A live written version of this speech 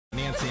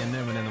Nancy and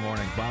Newman in the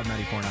morning. Bob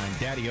 94.9,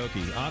 Daddy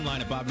Oakee. Online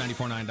at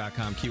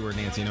bob949.com, keyword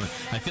Nancy and Newman.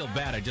 I feel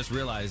bad. I just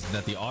realized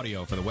that the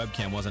audio for the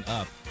webcam wasn't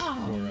up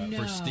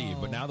for Steve.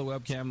 But now the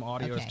webcam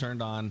audio is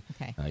turned on.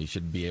 Okay. You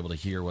should be able to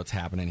hear what's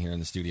happening here in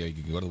the studio.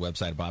 You can go to the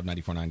website at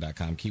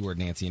bob949.com, keyword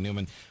Nancy and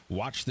Newman.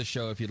 Watch the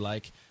show if you'd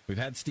like. We've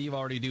had Steve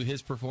already do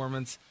his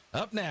performance.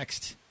 Up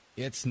next,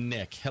 it's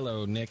Nick.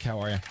 Hello, Nick. How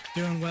are you?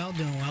 Doing well,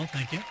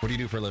 thank you. What do you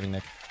do for a living,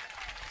 Nick?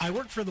 I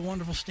work for the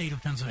wonderful state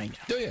of Pennsylvania.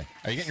 Do you?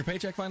 Are you getting your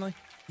paycheck finally?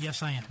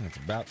 Yes, I am. It's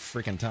about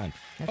freaking time.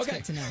 That's okay.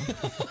 good to know.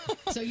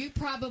 So you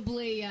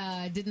probably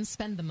didn't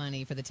spend the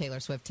money for the Taylor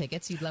Swift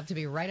tickets. You'd love to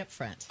be right up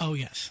front. Oh,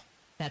 yes.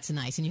 That's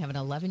nice. And you have an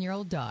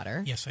 11-year-old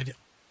daughter. Yes, I do.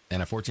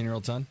 And a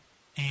 14-year-old son?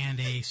 And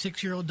a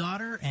 6-year-old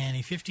daughter, and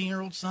a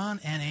 15-year-old son,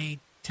 and a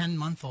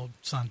 10-month-old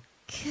son.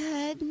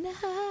 Goodness.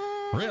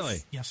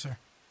 Really? Yes, sir.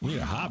 You need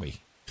a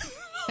hobby.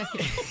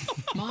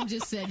 Mom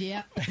just said,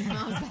 yep.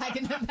 Mom's back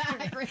in the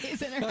back,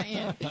 raising her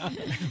hand.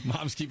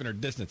 Mom's keeping her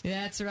distance.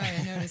 That's right.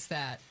 I noticed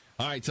that.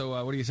 All right, so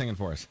what are you singing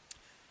for us?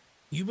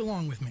 You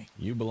Belong With Me.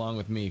 You Belong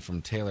With Me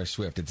from Taylor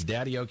Swift. It's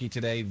Daddy Oakee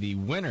today. The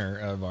winner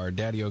of our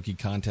Daddy Oakee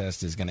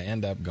contest is going to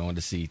end up going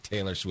to see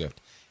Taylor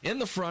Swift in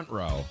the front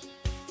row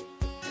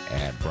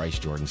at Bryce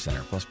Jordan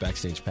Center, plus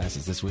backstage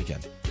passes this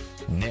weekend.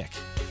 Nick,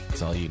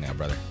 it's all you now,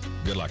 brother.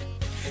 Good luck.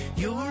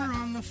 You're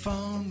on the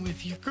phone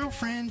with your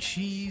girlfriend.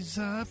 She's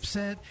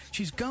upset.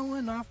 She's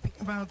going off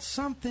about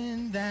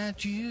something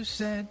that you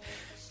said.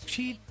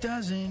 She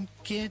doesn't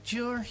get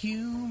your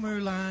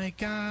humor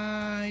like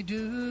I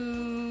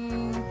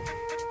do.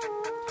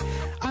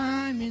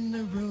 I'm in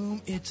the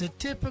room. It's a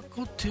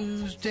typical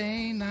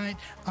Tuesday night.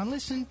 I'm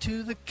listening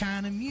to the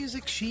kind of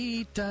music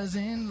she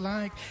doesn't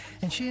like.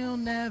 And she'll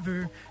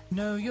never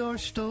know your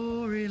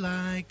story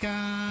like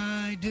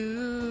I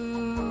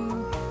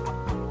do.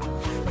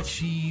 But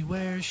she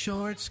wears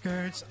short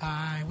skirts,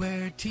 I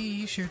wear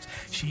t-shirts.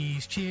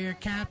 She's cheer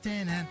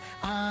captain and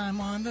I'm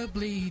on the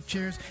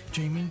bleachers,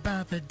 dreaming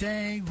about the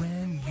day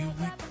when you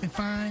can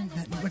find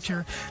that what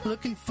you're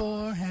looking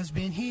for has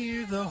been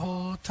here the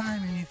whole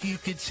time. And if you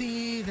could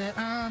see that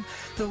I'm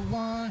the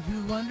one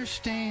who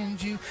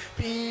understands you,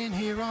 been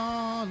here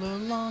all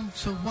along,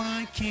 so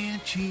why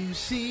can't you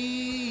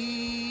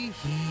see?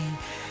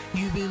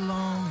 You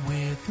belong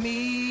with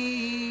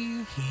me.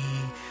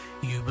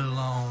 You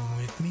belong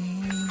with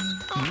me.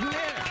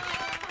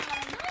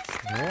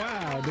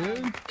 Wow,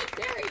 dude.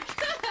 Very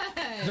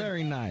good.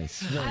 Very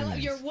nice. Very I love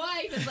nice. your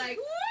wife is like,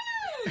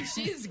 woo!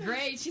 She's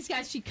great.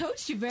 She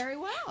coached you very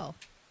well.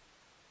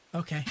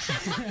 Okay.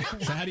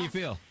 So how do you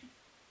feel?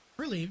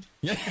 Relieved.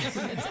 Yeah.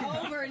 It's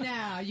over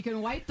now. You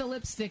can wipe the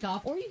lipstick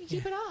off, or you can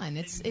keep it on.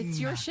 It's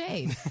your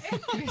shade.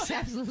 It's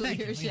absolutely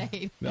your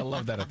shade. They'll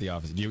love that at the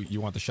office. You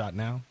want the shot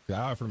now? I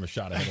offered him a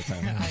shot ahead of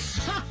time.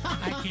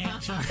 I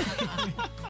can't.